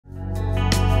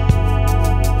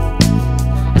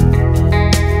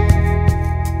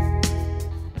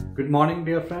Good morning,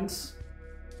 dear friends.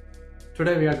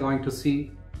 Today we are going to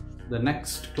see the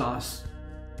next class,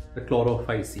 the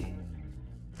Chlorophyceae.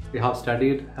 We have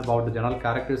studied about the general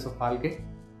characters of algae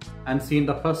and seen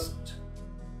the first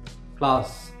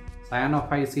class,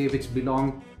 Cyanophyceae, which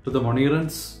belong to the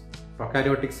monerans,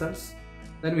 prokaryotic cells.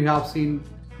 Then we have seen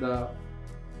the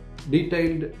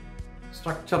detailed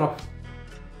structure of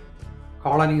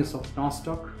colonies of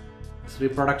nostoc, its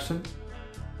reproduction,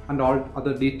 and all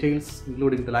other details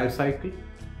including the life cycle.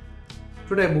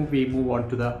 Today we move on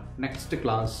to the next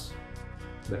class,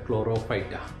 the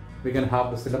Chlorophyta. We can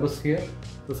have the syllabus here.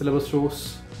 The syllabus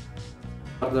shows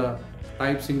the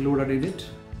types included in it.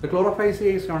 The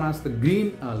Chlorophyceae is known as the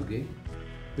green algae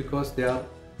because they are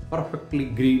perfectly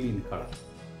green in color.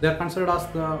 They are considered as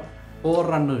the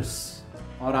forerunners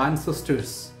or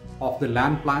ancestors of the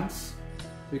land plants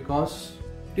because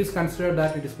it is considered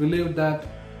that it is believed that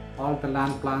all the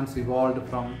land plants evolved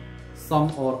from some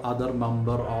or other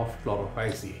member of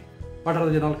Chlorophyceae. What are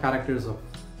the general characters of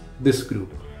this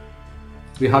group?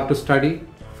 We have to study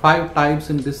 5 types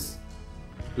in this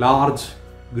large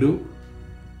group.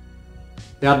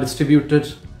 They are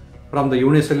distributed from the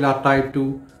unicellular type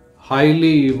to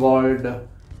highly evolved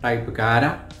type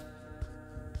Gara.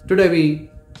 Today we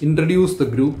introduce the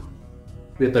group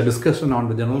with a discussion on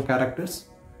the general characters.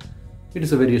 It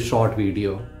is a very short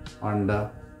video on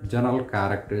the general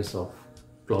characters of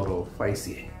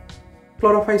Chlorophyceae.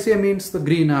 Chlorophyceae means the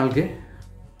green algae.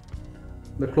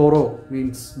 The chloro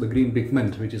means the green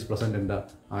pigment which is present in the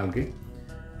algae,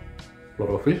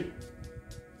 chlorophyll.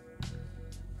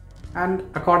 And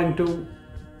according to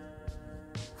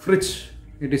Fritsch,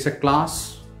 it is a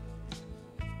class,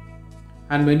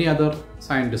 and many other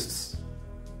scientists.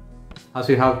 As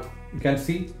you can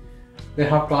see, they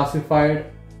have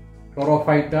classified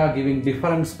Chlorophyta giving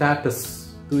different status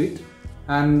to it,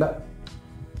 and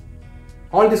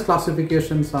all these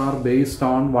classifications are based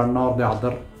on one or the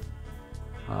other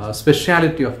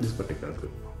speciality of this particular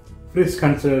group. Fritsch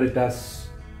considered it as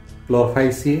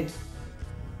Chlorophyceae,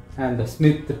 and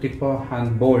Smith, Tipper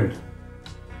and Bold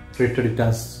treated it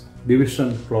as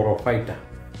division Chlorophyta.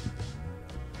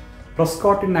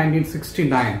 Prescott in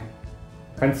 1969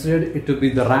 considered it to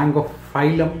be the rank of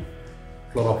phylum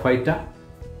Chlorophyta.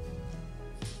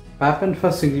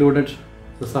 Papenfuss included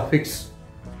the suffix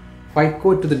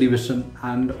phyco to the division,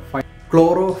 and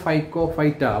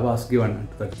Chlorophycophyta was given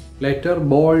to that. Later,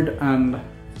 Bold and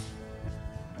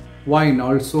Wine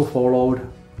also followed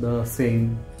the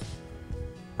same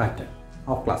pattern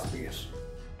of classification.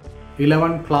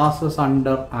 11 classes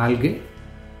under algae,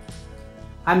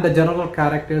 and the general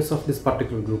characters of this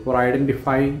particular group or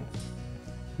identifying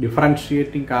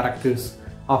differentiating characters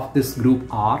of this group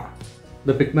are: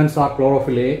 the pigments are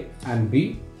chlorophyll A and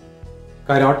B,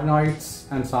 carotenoids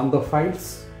and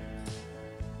xanthophytes,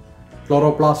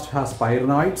 chloroplast has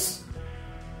pyrenoids,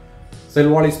 cell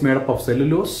wall is made up of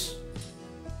cellulose,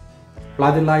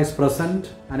 flagella is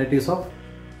present and it is of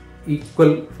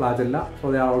equal flagella,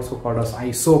 so they are also called as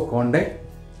isochondae.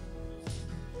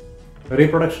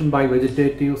 Reproduction by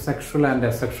vegetative, sexual and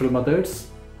asexual methods,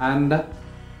 and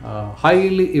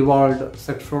highly evolved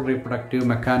sexual reproductive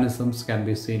mechanisms can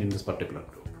be seen in this particular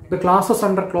group. The classes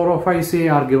under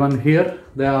Chlorophyceae are given here.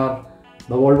 They are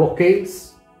the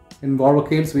volvocales. In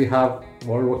volvocales we have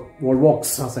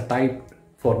volvox as a type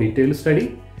for detailed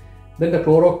study. Then the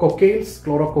chlorococales.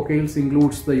 Chlorococales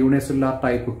includes the unicellular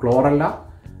type chlorella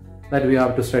that we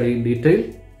have to study in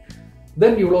detail.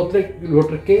 Then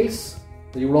eulotricales.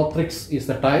 The eulothrix is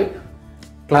the type.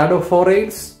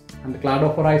 Cladophorales, and the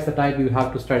cladophora is the type you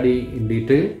have to study in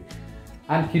detail.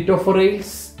 And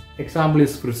hetophorales, example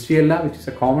is Frischella, which is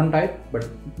a common type, but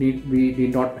we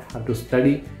need not have to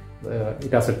study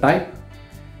it as a type.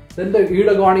 Then the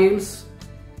eudogoniales,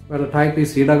 where the type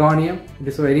is Eudogonium. It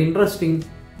is a very interesting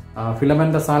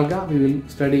filamentous alga. We will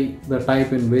study the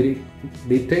type in very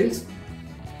details.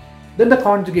 Then the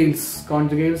conjugales.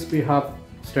 Conjugales we have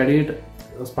studied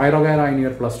Spirogyra in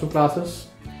your +2 classes,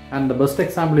 and the best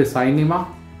example is Cynema,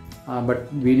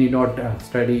 but we need not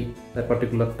study that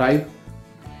particular type.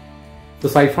 The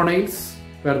siphonales,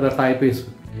 where the type is,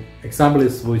 example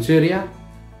is Wucheria.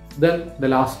 Then the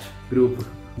last group,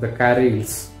 the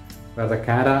Charales, where the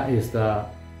Cara is the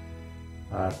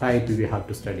type we have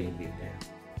to study in detail.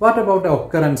 What about the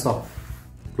occurrence of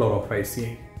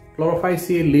Chlorophyceae?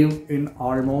 Chlorophyceae live in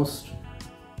almost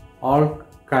all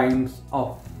kinds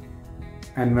of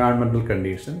environmental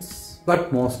conditions,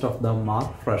 but most of them are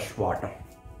freshwater.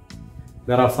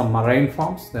 There are some marine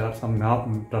forms, there are some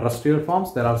terrestrial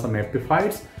forms, there are some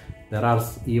epiphytes, there are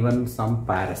even some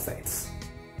parasites.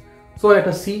 So let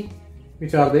us see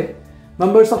which are they.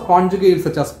 Members of conjugates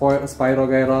such as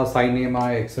Spirogyra, Cynema,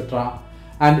 etc.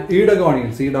 and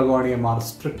Edagonium are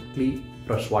strictly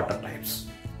freshwater types.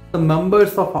 The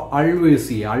members of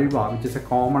Algae, alga, which is a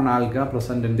common alga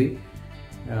present in the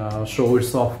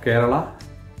shores of Kerala.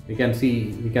 We can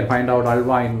find out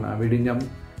alga in Vidinyam,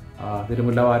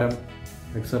 Tirumallavaram,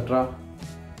 etc.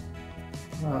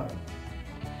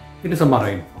 It is a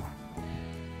marine form.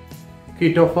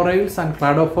 Chaetophorales and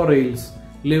cladophorales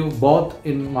live both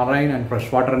in marine and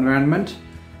freshwater environment,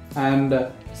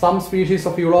 and some species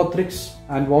of Eulothrix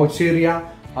and Vaucheria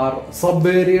are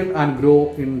subaerial and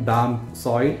grow in damp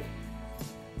soil.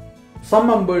 Some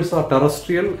members are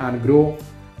terrestrial and grow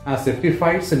as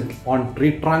epiphytes on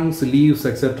tree trunks, leaves,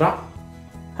 etc.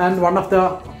 And one of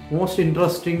the most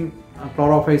interesting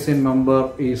Chlorophycean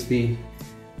member is the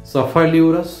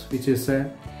Cephalurus, which is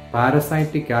a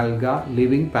parasitic alga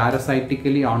living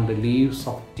parasitically on the leaves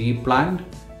of tea plant,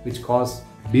 which cause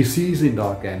disease in the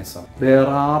organism. There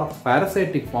are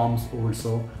parasitic forms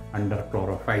also under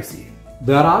Chlorophyceae.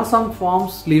 There are some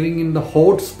forms living in the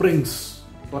hot springs.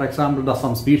 For example, there are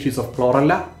some species of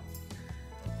Chlorella,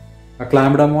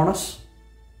 Chlamydomonas.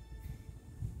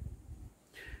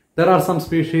 There are some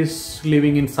species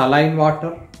living in saline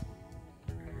water,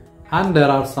 and there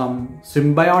are some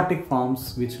symbiotic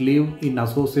forms which live in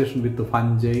association with the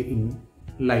fungi in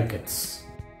lichens.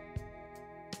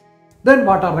 Then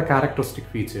what are the characteristic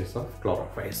features of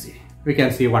Chlorophyceae? We can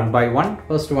see one by one.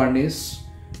 First one is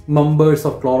members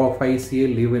of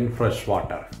Chlorophyceae live in fresh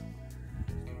water.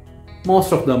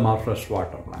 Most of them are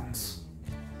freshwater plants.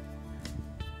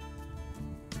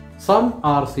 Some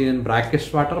are seen in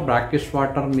brackish water. Brackish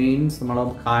water means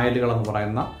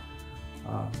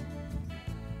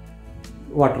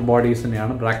water bodies in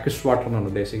brackish water.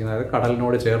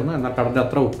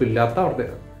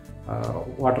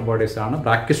 Water bodies are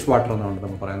brackish water.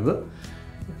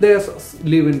 They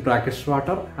live in brackish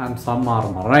water, and some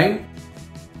are marine.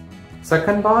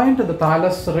 Second point, the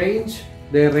thallus range.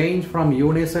 They range from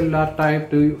unicellular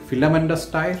type to filamentous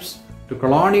types to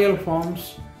colonial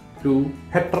forms to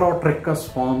heterotrichous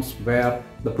forms, where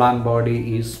the plant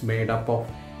body is made up of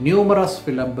numerous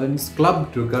filaments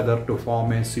clubbed together to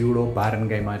form a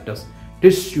pseudo-parenchymatous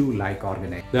tissue-like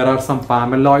organism. There are some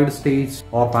pamelloid stage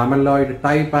or pamelloid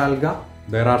type alga.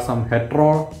 There are some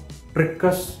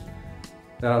heterotrichous.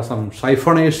 There are some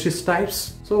siphonaceous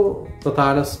types. So the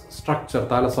thallus structure,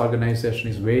 thallus organization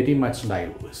is very much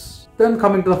diverse. Then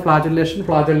coming to the flagellation,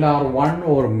 flagella are one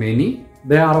or many.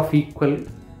 They are of equal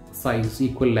size,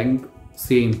 equal length,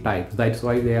 same type. That's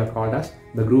why they are called as,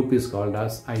 the group is called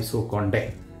as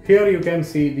Isochondae. Here you can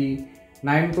see the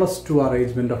 9+2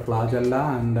 arrangement of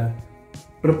flagella and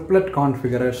triplet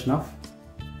configuration of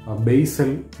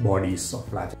basal bodies of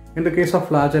flagella. In the case of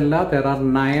flagella, there are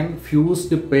 9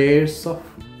 fused pairs of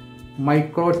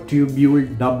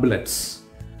microtubule doublets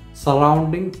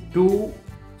surrounding 2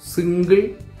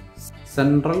 single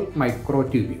central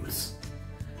microtubules.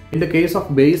 In the case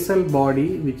of basal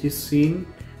body, which is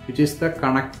the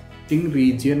connecting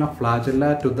region of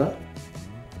flagella to the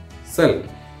cell,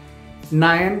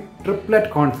 9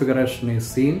 triplet configuration is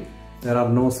seen. There are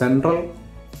no central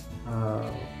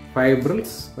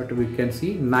fibrils, but we can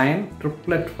see 9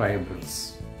 triplet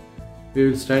fibrils. We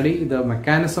will study the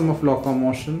mechanism of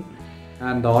locomotion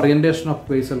and the orientation of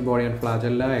basal body and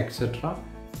flagella, etc.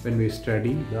 when we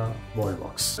study the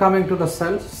volvox. Coming to the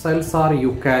cells, cells are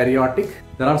eukaryotic.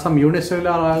 There are some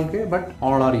unicellular algae, but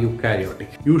all are eukaryotic.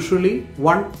 Usually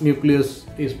one nucleus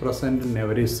is present in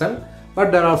every cell,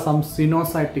 but there are some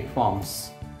sinusotic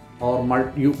forms or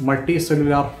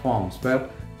multicellular forms where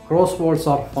cross walls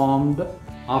are formed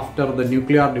after the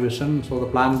nuclear division. So the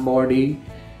plant body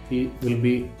will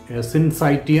be a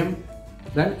syncytium.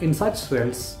 Then in such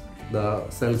cells, the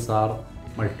cells are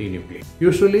multinuclear.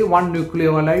 Usually one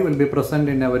nucleoli will be present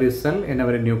in every cell, in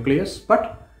every nucleus,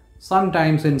 but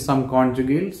sometimes in some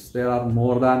conjugates there are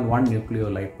more than one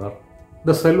nucleoli per.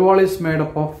 The cell wall is made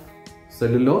up of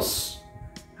cellulose,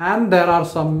 and there are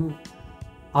some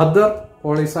other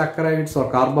polysaccharides or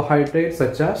carbohydrates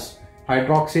such as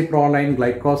hydroxyproline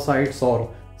glycosides or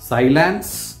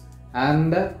silans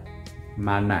and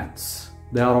mannans.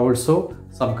 There are also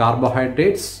some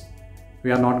carbohydrates.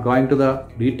 We are not going to the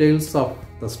details of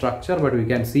the structure, but we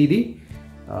can see the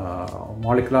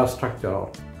molecular structure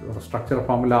or structure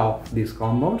formula of these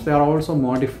compounds. They are also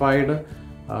modified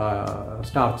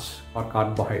starch or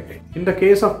carbohydrate. In the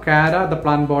case of Cara, the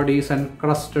plant body is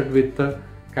encrusted with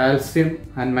calcium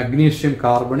and magnesium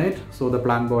carbonate. So the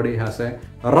plant body has a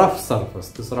rough surface.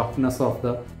 This roughness of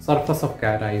the surface of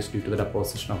Cara is due to the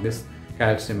deposition of this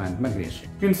calcium and magnesium.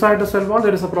 Inside the cell wall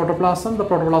there is a protoplasm. The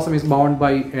protoplasm is bound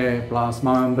by a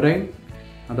plasma membrane,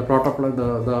 And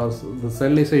the the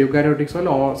cell is a eukaryotic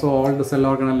cell, so all the cell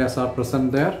organelles are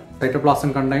present there.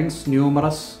 Cytoplasm contains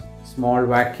numerous small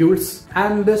vacuoles,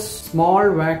 and these small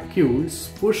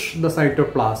vacuoles push the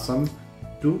cytoplasm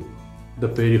to the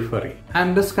periphery,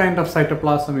 and this kind of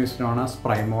cytoplasm is known as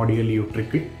primordial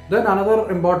utricle. Then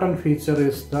another important feature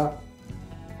is the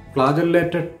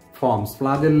flagellated forms,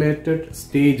 flagellated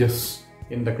stages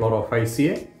in the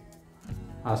Chlorophyceae.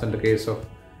 As in the case of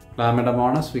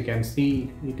Chlamydomonas, we can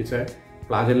see it is a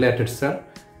flagellated cell,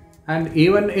 and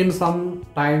even in some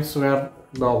types where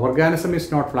the organism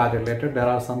is not flagellated, there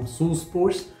are some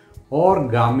zoospores or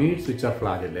gametes which are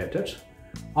flagellated.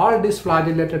 All these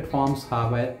flagellated forms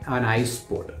have an eye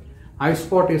spot. Eye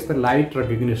spot is the light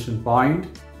recognition point,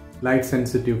 light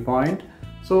sensitive point.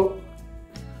 So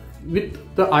with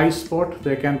the eye spot,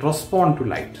 they can respond to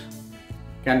light,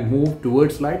 can move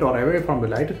towards light or away from the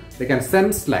light. They can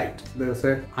sense light. There is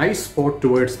a eye spot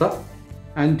towards the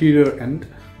anterior end,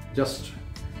 just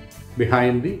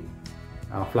behind the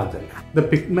flagella. The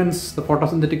pigments, the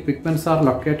photosynthetic pigments, are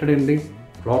located in the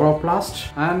chloroplast,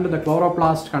 and the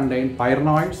chloroplast contain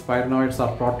pyrenoids. Pyrenoids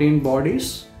are protein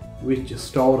bodies which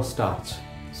store starch.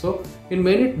 So in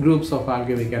many groups of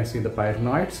algae we can see the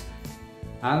pyrenoids,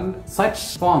 and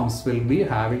such forms will be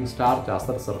having starch as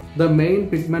the reserve. The main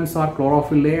pigments are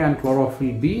chlorophyll A and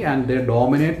chlorophyll B, and they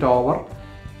dominate over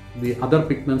the other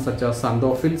pigments such as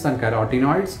xanthophylls and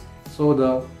carotenoids. So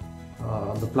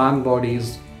the plant body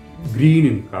is green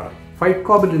in color.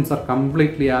 Phycobilins are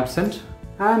completely absent,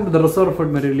 and the reserve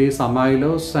food material is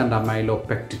amylose and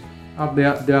amylopectin.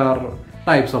 They are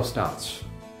types of starch.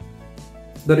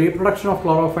 The reproduction of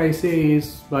Chlorophyceae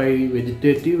is by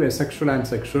vegetative, asexual and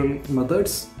sexual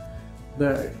methods.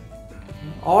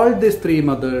 All these three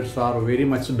methods are very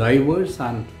much diverse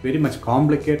and very much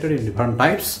complicated in different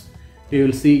types. You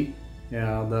will see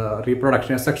the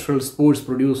reproduction, asexual spores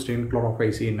produced in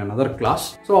Chlorophyceae in another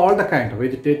class. So all the kind of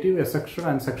vegetative, asexual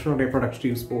and sexual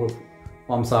reproductive spore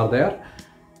forms are there.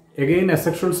 Again,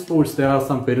 asexual spores, there are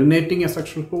some perinating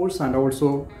asexual spores and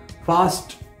also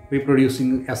fast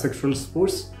reproducing asexual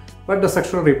spores, but the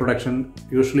sexual reproduction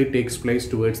usually takes place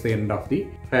towards the end of the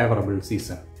favorable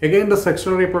season. Again, the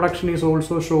sexual reproduction is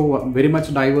also show very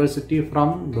much diversity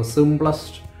from the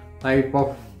simplest type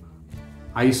of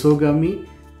isogamy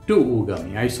to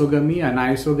oogamy. Isogamy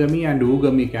and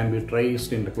oogamy can be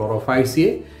traced in the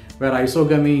Chlorophyceae, where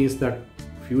isogamy is the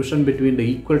fusion between the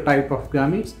equal type of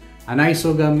gametes.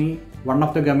 Anisogamy, one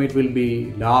of the gamete will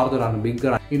be larger and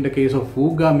bigger. In the case of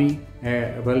oogamy,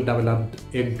 a well-developed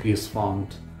egg is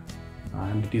formed,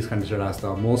 and it is considered as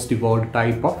the most evolved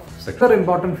type of sex. Another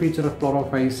important feature of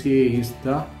Chlorophyceae is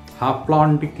the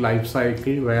haplontic life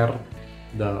cycle, where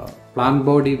the plant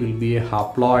body will be a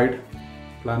haploid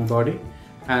plant body,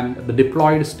 and the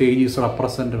diploid stage is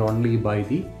represented only by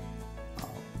the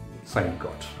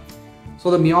zygote. So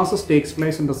the meiosis takes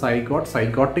place in the zygote.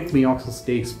 Zygotic meiosis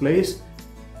takes place.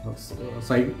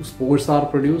 Spores are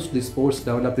produced. The spores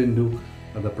develop into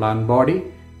the plant body.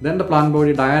 Then the plant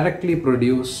body directly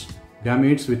produces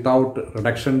gametes without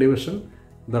reduction division.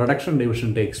 The reduction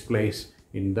division takes place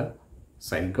in the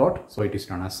zygote. So it is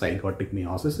known as zygotic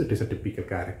meiosis. It is a typical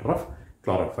character of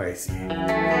Chlorophyceae.